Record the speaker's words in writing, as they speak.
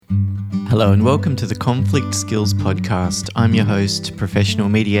Hello and welcome to the Conflict Skills Podcast. I'm your host, professional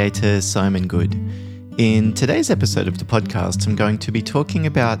mediator Simon Goode. In today's episode of the podcast, I'm going to be talking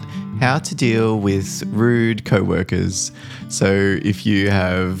about how to deal with rude coworkers. So if you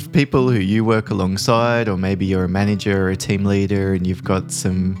have people who you work alongside, or maybe you're a manager or a team leader and you've got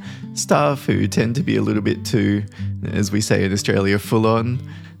some staff who tend to be a little bit too, as we say in Australia, full on,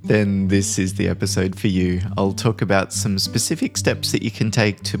 then this is the episode for you. I'll talk about some specific steps that you can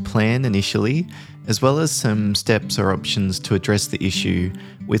take to plan initially, as well as some steps or options to address the issue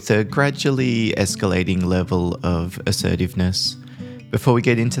with a gradually escalating level of assertiveness. Before we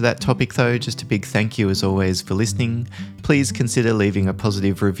get into that topic though, just a big thank you as always for listening. Please consider leaving a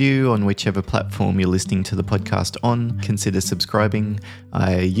positive review on whichever platform you're listening to the podcast on. Consider subscribing.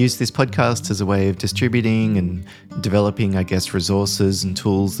 I use this podcast as a way of distributing and developing, resources and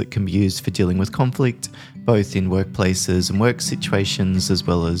tools that can be used for dealing with conflict, both in workplaces and work situations, as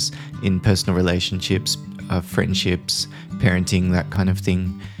well as in personal relationships, friendships, parenting, that kind of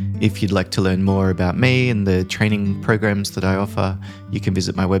thing. If you'd like to learn more about me and the training programs that I offer, you can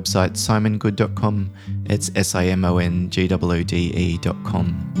visit my website, simongoode.com. It's simongoode.com.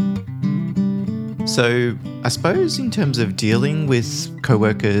 So I suppose in terms of dealing with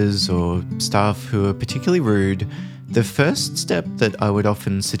coworkers or staff who are particularly rude, the first step that I would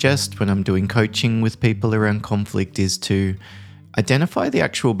often suggest when I'm doing coaching with people around conflict is to identify the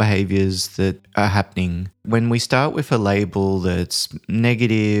actual behaviors that are happening. When we start with a label that's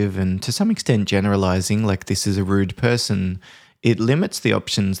negative and to some extent generalizing, like this is a rude person, it limits the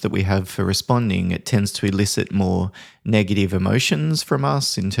options that we have for responding. It tends to elicit more negative emotions from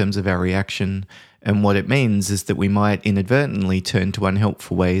us in terms of our reaction. And what it means is that we might inadvertently turn to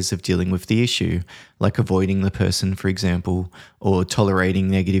unhelpful ways of dealing with the issue, like avoiding the person, for example, or tolerating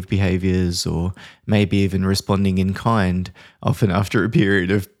negative behaviors, or maybe even responding in kind, often after a period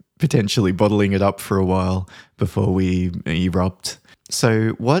of potentially bottling it up for a while before we erupt. So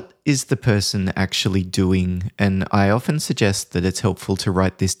what is the person actually doing? And I often suggest that it's helpful to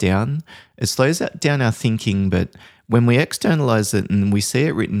write this down. It slows down our thinking, but when we externalize it and we see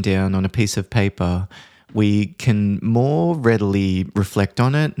it written down on a piece of paper, we can more readily reflect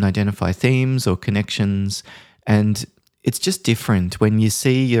on it and identify themes or connections. And it's just different. When you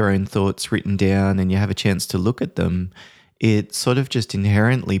see your own thoughts written down and you have a chance to look at them, it sort of just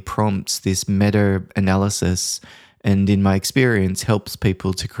inherently prompts this meta-analysis, and in my experience helps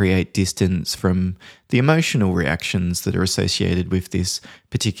people to create distance from the emotional reactions that are associated with this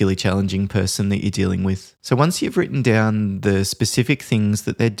particularly challenging person that you're dealing with. So once you've written down the specific things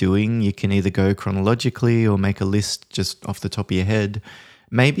that they're doing, you can either go chronologically or make a list just off the top of your head.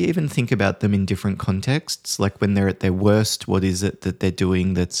 Maybe even think about them in different contexts, like when they're at their worst, what is it that they're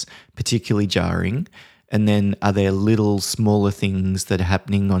doing that's particularly jarring? And then are there little smaller things that are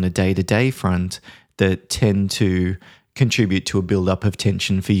happening on a day-to-day front that tend to contribute to a build-up of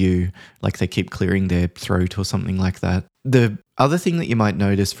tension for you, like they keep clearing their throat or something like that. The other thing that you might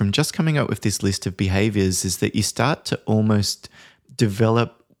notice from just coming up with this list of behaviors is that you start to almost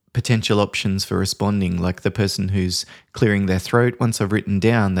develop potential options for responding, like the person who's clearing their throat. Once I've written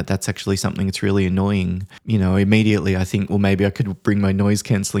down that that's actually something that's really annoying, immediately I think, well, maybe I could bring my noise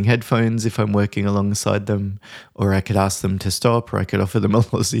cancelling headphones if I'm working alongside them, or I could ask them to stop, or I could offer them a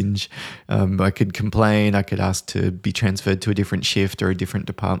lozenge. I could complain, I could ask to be transferred to a different shift or a different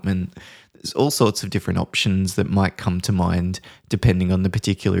department. There's all sorts of different options that might come to mind depending on the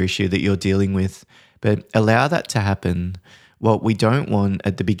particular issue that you're dealing with, but allow that to happen. What we don't want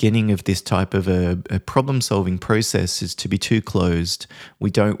at the beginning of this type of a problem-solving process is to be too closed. We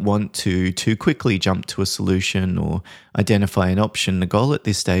don't want to too quickly jump to a solution or identify an option. The goal at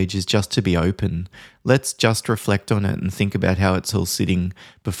this stage is just to be open. Let's just reflect on it and think about how it's all sitting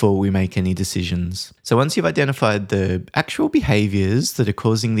before we make any decisions. So once you've identified the actual behaviors that are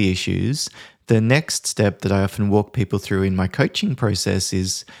causing the issues, the next step that I often walk people through in my coaching process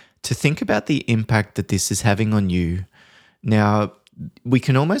is to think about the impact that this is having on you. Now, we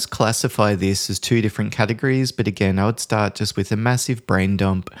can almost classify this as two different categories, but again, I would start just with a massive brain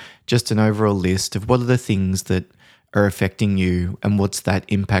dump, just an overall list of what are the things that are affecting you and what's that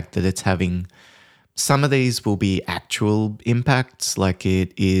impact that it's having. Some of these will be actual impacts, like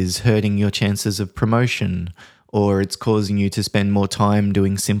it is hurting your chances of promotion, or it's causing you to spend more time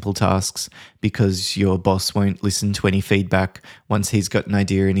doing simple tasks because your boss won't listen to any feedback. Once he's got an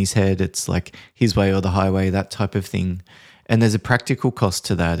idea in his head, it's like his way or the highway, that type of thing. And there's a practical cost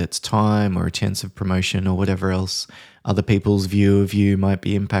to that. It's time or a chance of promotion or whatever else. Other people's view of you might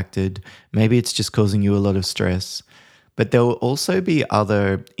be impacted. Maybe it's just causing you a lot of stress. But there will also be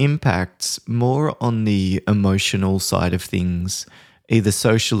other impacts more on the emotional side of things. either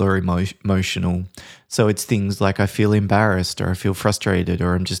social or emotional. So it's things like I feel embarrassed, or I feel frustrated,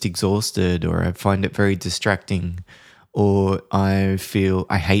 or I'm just exhausted, or I find it very distracting, or I feel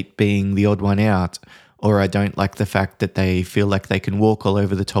I hate being the odd one out, or I don't like the fact that they feel like they can walk all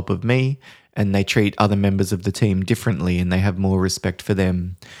over the top of me and they treat other members of the team differently and they have more respect for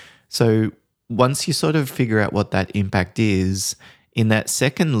them. So once you sort of figure out what that impact is, in that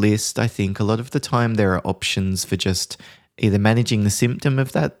second list, I think a lot of the time there are options for just either managing the symptom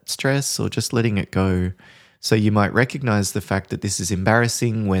of that stress or just letting it go. So you might recognize the fact that this is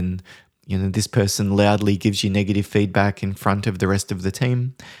embarrassing when, this person loudly gives you negative feedback in front of the rest of the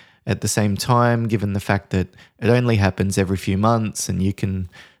team. At the same time, given the fact that it only happens every few months and you can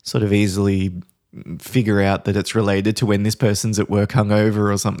sort of easily figure out that it's related to when this person's at work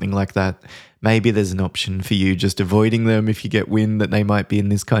hungover or something like that, maybe there's an option for you just avoiding them if you get wind that they might be in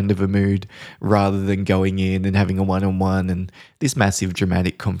this kind of a mood, rather than going in and having a one-on-one, and this massive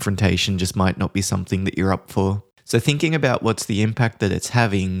dramatic confrontation just might not be something that you're up for. So thinking about what's the impact that it's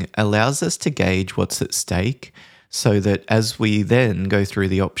having allows us to gauge what's at stake, so that as we then go through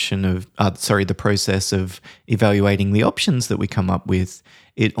the process of evaluating the options that we come up with,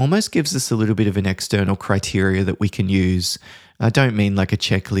 it almost gives us a little bit of an external criteria that we can use. I don't mean like a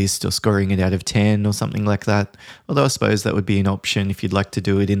checklist or scoring it out of 10 or something like that, although I suppose that would be an option if you'd like to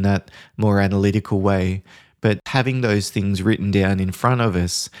do it in that more analytical way. But having those things written down in front of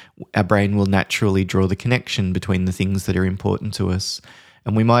us, our brain will naturally draw the connection between the things that are important to us.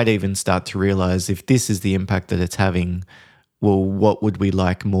 And we might even start to realize, if this is the impact that it's having, well, what would we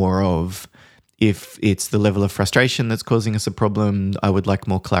like more of? If it's the level of frustration that's causing us a problem, I would like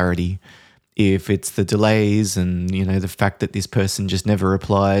more clarity. If it's the delays and, the fact that this person just never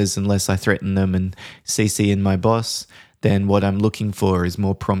replies unless I threaten them and CC in my boss, then what I'm looking for is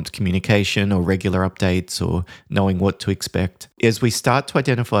more prompt communication or regular updates or knowing what to expect. As we start to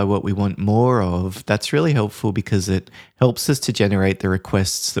identify what we want more of, that's really helpful because it helps us to generate the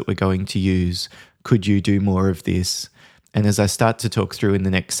requests that we're going to use. Could you do more of this? And as I start to talk through in the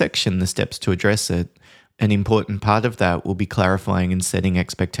next section the steps to address it, an important part of that will be clarifying and setting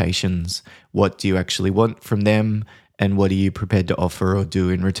expectations. What do you actually want from them, and what are you prepared to offer or do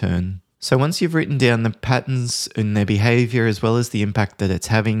in return? So once you've written down the patterns in their behavior as well as the impact that it's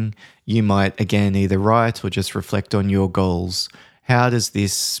having, you might again either write or just reflect on your goals. How does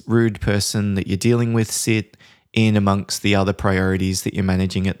this rude person that you're dealing with sit in amongst the other priorities that you're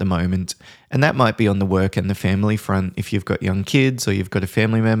managing at the moment? And that might be on the work and the family front. If you've got young kids or you've got a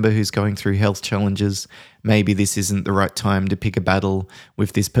family member who's going through health challenges, maybe this isn't the right time to pick a battle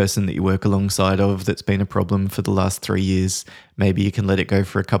with this person that you work alongside of that's been a problem for the last 3 years. Maybe you can let it go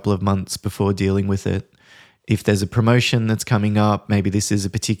for a couple of months before dealing with it. If there's a promotion that's coming up, maybe this is a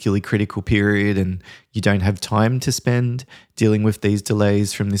particularly critical period and you don't have time to spend dealing with these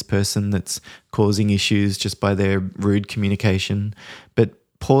delays from this person that's causing issues just by their rude communication. But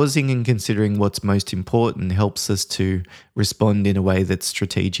pausing and considering what's most important helps us to respond in a way that's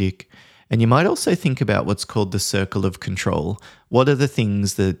strategic. And you might also think about what's called the circle of control. What are the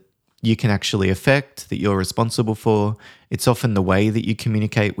things that you can actually affect, that you're responsible for? It's often the way that you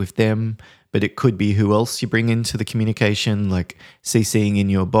communicate with them, but it could be who else you bring into the communication, like CCing in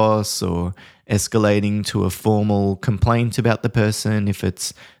your boss or escalating to a formal complaint about the person if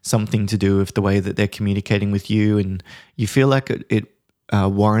it's something to do with the way that they're communicating with you and you feel like it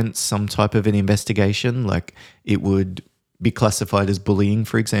warrants some type of an investigation, like it would be classified as bullying,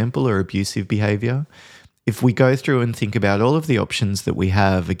 for example, or abusive behavior. If we go through and think about all of the options that we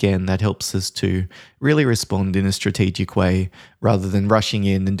have, again, that helps us to really respond in a strategic way rather than rushing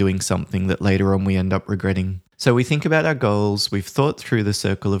in and doing something that later on we end up regretting. So we think about our goals, we've thought through the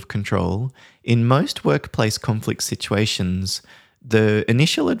circle of control. In most workplace conflict situations, the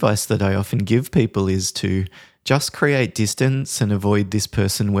initial advice that I often give people is to just create distance and avoid this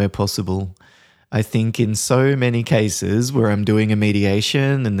person where possible. I think in so many cases where I'm doing a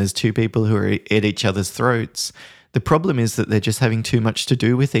mediation and there's two people who are at each other's throats, the problem is that they're just having too much to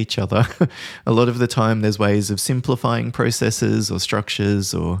do with each other. A lot of the time there's ways of simplifying processes or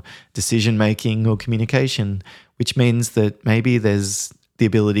structures or decision-making or communication, which means that maybe there's the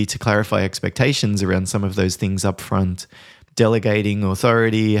ability to clarify expectations around some of those things up front. Delegating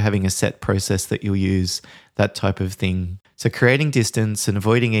authority, having a set process that you'll use, that type of thing. So creating distance and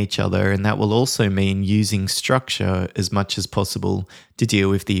avoiding each other, and that will also mean using structure as much as possible to deal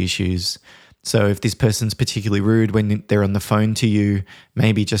with the issues. So if this person's particularly rude when they're on the phone to you,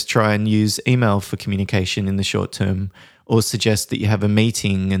 maybe just try and use email for communication in the short term, or suggest that you have a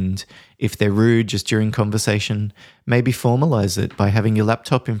meeting, and if they're rude just during conversation, maybe formalize it by having your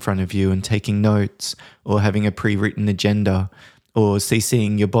laptop in front of you and taking notes, or having a pre-written agenda, or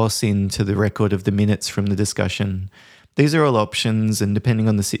CCing your boss into the record of the minutes from the discussion. These are all options, and depending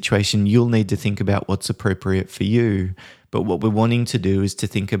on the situation, you'll need to think about what's appropriate for you. But what we're wanting to do is to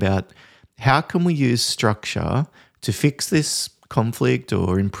think about how can we use structure to fix this conflict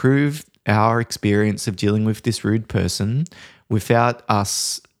or improve our experience of dealing with this rude person without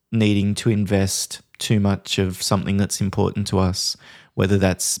us needing to invest too much of something that's important to us, whether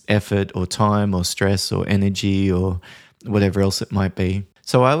that's effort or time or stress or energy or whatever else it might be.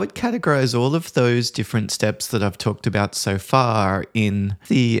 So I would categorize all of those different steps that I've talked about so far in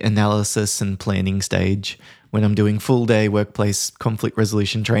the analysis and planning stage. When I'm doing full day workplace conflict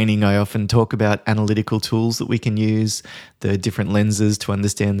resolution training, I often talk about analytical tools that we can use, the different lenses to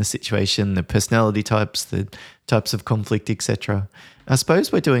understand the situation, the personality types, the types of conflict, etc. I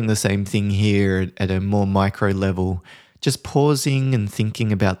suppose we're doing the same thing here at a more micro level, just pausing and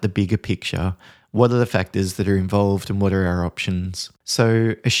thinking about the bigger picture. What are the factors that are involved and what are our options?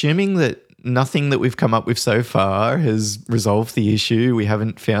 So assuming that nothing that we've come up with so far has resolved the issue, we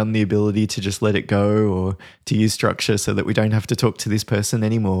haven't found the ability to just let it go or to use structure so that we don't have to talk to this person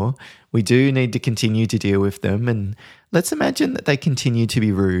anymore, we do need to continue to deal with them. And let's imagine that they continue to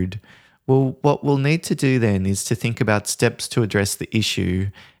be rude. Well, what we'll need to do then is to think about steps to address the issue.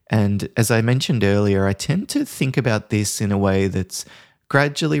 And as I mentioned earlier, I tend to think about this in a way that's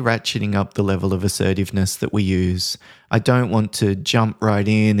gradually ratcheting up the level of assertiveness that we use. I don't want to jump right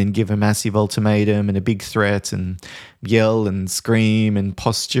in and give a massive ultimatum and a big threat and yell and scream and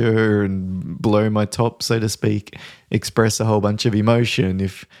posture and blow my top, so to speak, express a whole bunch of emotion.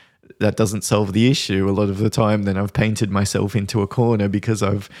 If that doesn't solve the issue, a lot of the time then I've painted myself into a corner because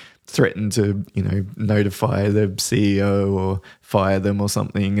I've threatened to, notify the CEO or fire them or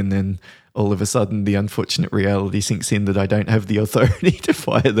something, and then all of a sudden the unfortunate reality sinks in that I don't have the authority to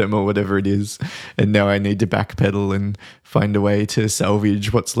fire them or whatever it is. And now I need to backpedal and find a way to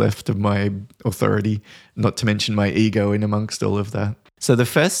salvage what's left of my authority, not to mention my ego in amongst all of that. So the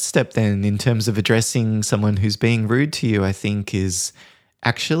first step then in terms of addressing someone who's being rude to you, I think, is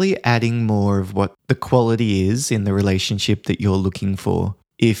actually adding more of what the quality is in the relationship that you're looking for.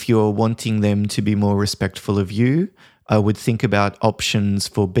 If you're wanting them to be more respectful of you, I would think about options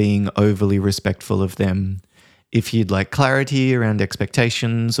for being overly respectful of them. If you'd like clarity around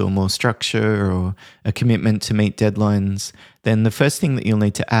expectations or more structure or a commitment to meet deadlines, then the first thing that you'll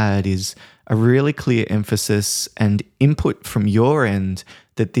need to add is a really clear emphasis and input from your end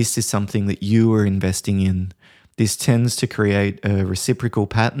that this is something that you are investing in. This tends to create a reciprocal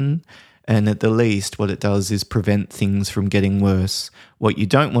pattern, and at the least what it does is prevent things from getting worse. What you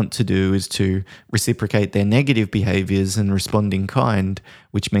don't want to do is to reciprocate their negative behaviors and respond in kind,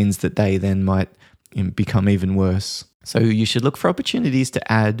 which means that they then might become even worse. So you should look for opportunities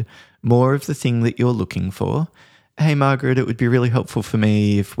to add more of the thing that you're looking for. Hey, Margaret, it would be really helpful for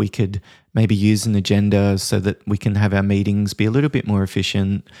me if we could maybe use an agenda so that we can have our meetings be a little bit more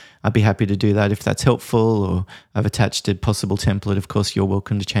efficient. I'd be happy to do that if that's helpful, or I've attached a possible template. Of course, you're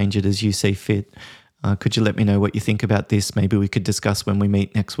welcome to change it as you see fit. Could you let me know what you think about this? Maybe we could discuss when we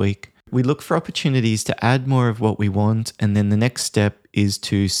meet next week. We look for opportunities to add more of what we want, and then the next step is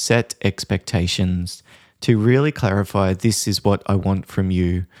to set expectations, to really clarify this is what I want from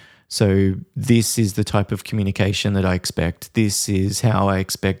you. So this is the type of communication that I expect. This is how I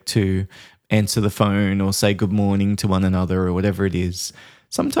expect to answer the phone or say good morning to one another or whatever it is.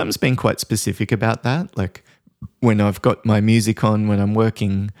 Sometimes being quite specific about that, like when I've got my music on when I'm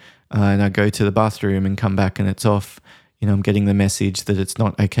working and I go to the bathroom and come back and it's off, I'm getting the message that it's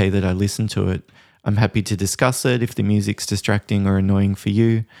not okay that I listen to it. I'm happy to discuss it if the music's distracting or annoying for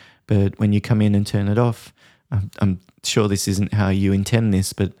you, but when you come in and turn it off, I'm sure this isn't how you intend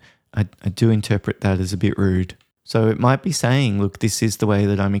this, but I do interpret that as a bit rude. So it might be saying, look, this is the way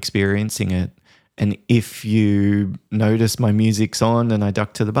that I'm experiencing it. And if you notice my music's on and I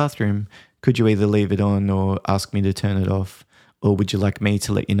duck to the bathroom, could you either leave it on or ask me to turn it off? Or would you like me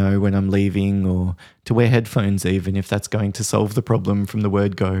to let you know when I'm leaving, or to wear headphones even if that's going to solve the problem from the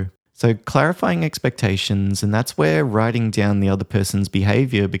word go? So clarifying expectations, and that's where writing down the other person's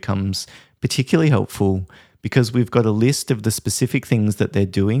behavior becomes particularly helpful, because we've got a list of the specific things that they're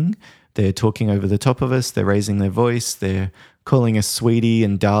doing. They're talking over the top of us, they're raising their voice, they're calling us sweetie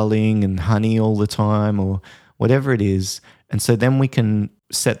and darling and honey all the time, or whatever it is. And so then we can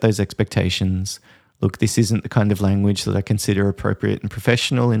set those expectations. Look, this isn't the kind of language that I consider appropriate and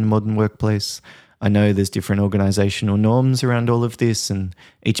professional in a modern workplace. I know there's different organizational norms around all of this, and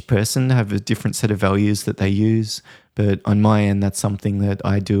each person have a different set of values that they use. But on my end, that's something that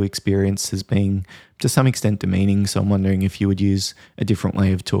I do experience as being to some extent demeaning. So I'm wondering if you would use a different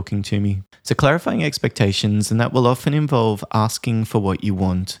way of talking to me. So clarifying expectations, and that will often involve asking for what you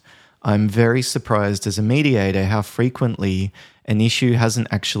want. I'm very surprised as a mediator how frequently an issue hasn't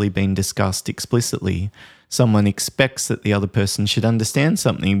actually been discussed explicitly. Someone expects that the other person should understand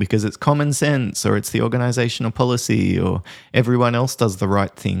something because it's common sense, or it's the organizational policy, or everyone else does the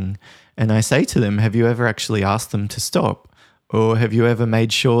right thing. And I say to them, have you ever actually asked them to stop? Or have you ever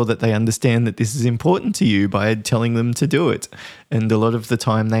made sure that they understand that this is important to you by telling them to do it? And a lot of the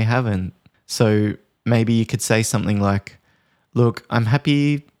time they haven't. So maybe you could say something like, look, I'm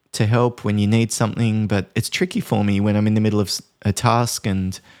happy to help when you need something, but it's tricky for me when I'm in the middle of a task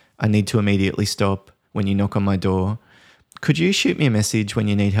and I need to immediately stop when you knock on my door. Could you shoot me a message when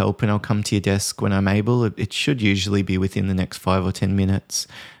you need help and I'll come to your desk when I'm able? It should usually be within the next 5 or 10 minutes.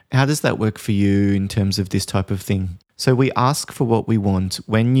 How does that work for you in terms of this type of thing? So we ask for what we want.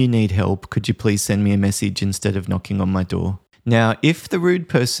 When you need help, could you please send me a message instead of knocking on my door? Now, if the rude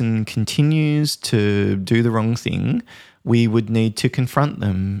person continues to do the wrong thing, we would need to confront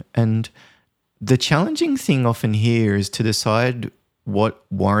them. And the challenging thing often here is to decide what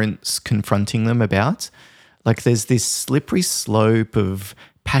warrants confronting them about. Like there's this slippery slope of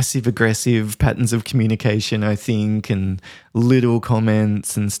passive-aggressive patterns of communication, I think, and little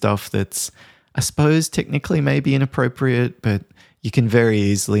comments and stuff that's, I suppose, technically maybe inappropriate, but you can very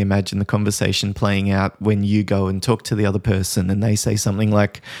easily imagine the conversation playing out when you go and talk to the other person and they say something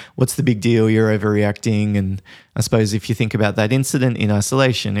like, what's the big deal? You're overreacting. And I suppose if you think about that incident in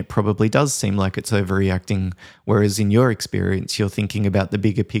isolation, it probably does seem like it's overreacting. Whereas in your experience, you're thinking about the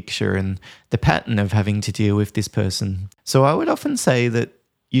bigger picture and the pattern of having to deal with this person. So I would often say that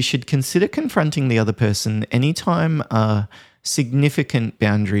you should consider confronting the other person anytime a significant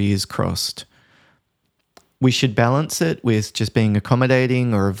boundary is crossed. We should balance it with just being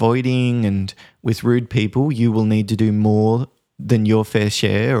accommodating or avoiding, and with rude people, you will need to do more than your fair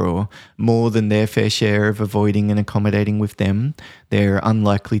share or more than their fair share of avoiding and accommodating with them. They're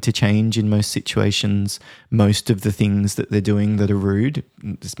unlikely to change in most situations. Most of the things that they're doing that are rude,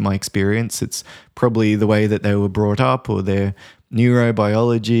 this is my experience, it's probably the way that they were brought up or their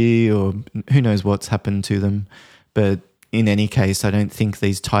neurobiology or who knows what's happened to them. But in any case, I don't think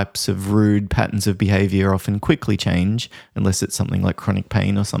these types of rude patterns of behavior often quickly change unless it's something like chronic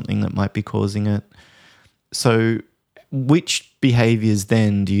pain or something that might be causing it. So which behaviors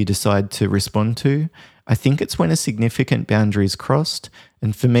then do you decide to respond to? I think it's when a significant boundary is crossed.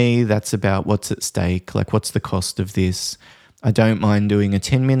 And for me, that's about what's at stake, like what's the cost of this? I don't mind doing a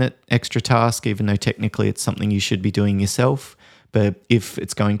 10-minute extra task, even though technically it's something you should be doing yourself. But if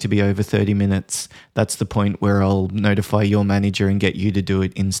it's going to be over 30 minutes, that's the point where I'll notify your manager and get you to do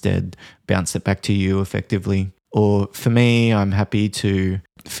it instead, bounce it back to you effectively. Or for me, I'm happy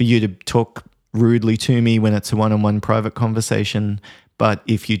for you to talk rudely to me when it's a one-on-one private conversation. But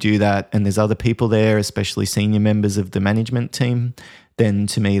if you do that and there's other people there, especially senior members of the management team, then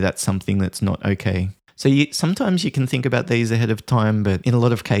to me, that's something that's not okay. So sometimes you can think about these ahead of time, but in a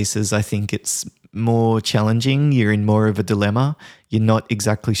lot of cases, I think it's more challenging. You're in more of a dilemma. You're not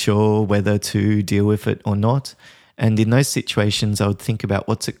exactly sure whether to deal with it or not. And in those situations, I would think about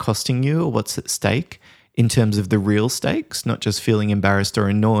what's it costing you or what's at stake in terms of the real stakes, not just feeling embarrassed or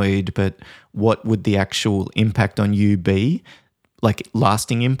annoyed, but what would the actual impact on you be, like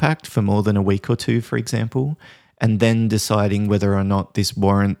lasting impact for more than a week or two, for example, and then deciding whether or not this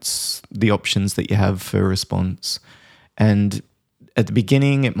warrants the options that you have for a response. And at the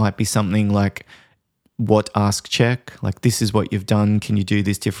beginning, it might be something like, what ask check, like this is what you've done, can you do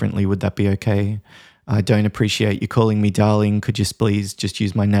this differently, would that be okay? I don't appreciate you calling me darling, could you please just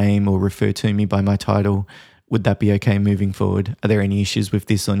use my name or refer to me by my title, would that be okay moving forward? Are there any issues with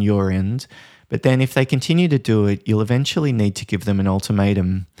this on your end? But then if they continue to do it, you'll eventually need to give them an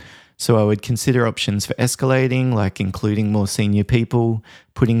ultimatum. So I would consider options for escalating, like including more senior people,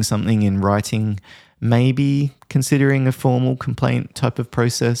 putting something in writing, maybe considering a formal complaint type of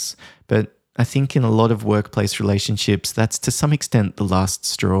process. But I think in a lot of workplace relationships, that's to some extent the last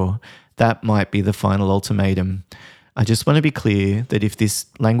straw. That might be the final ultimatum. I just want to be clear that if this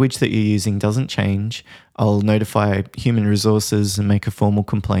language that you're using doesn't change, I'll notify human resources and make a formal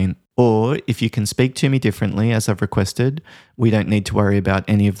complaint. Or if you can speak to me differently, as I've requested, we don't need to worry about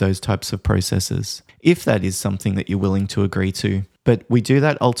any of those types of processes, if that is something that you're willing to agree to. But we do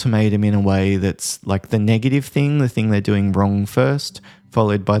that ultimatum in a way that's like the negative thing, the thing they're doing wrong first,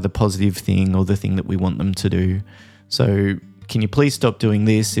 followed by the positive thing or the thing that we want them to do. So can you please stop doing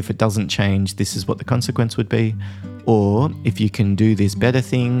this? If it doesn't change, this is what the consequence would be. Or if you can do this better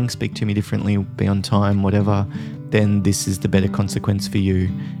thing, speak to me differently, be on time, whatever, then this is the better consequence for you,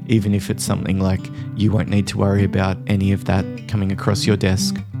 even if it's something like you won't need to worry about any of that coming across your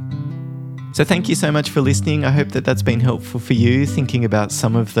desk. So thank you so much for listening. I hope that that's been helpful for you, thinking about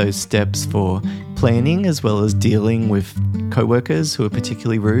some of those steps for planning as well as dealing with coworkers who are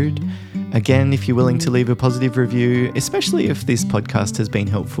particularly rude. Again, if you're willing to leave a positive review, especially if this podcast has been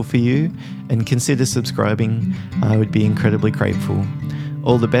helpful for you, and consider subscribing, I would be incredibly grateful.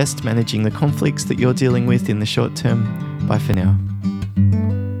 All the best managing the conflicts that you're dealing with in the short term. Bye for now.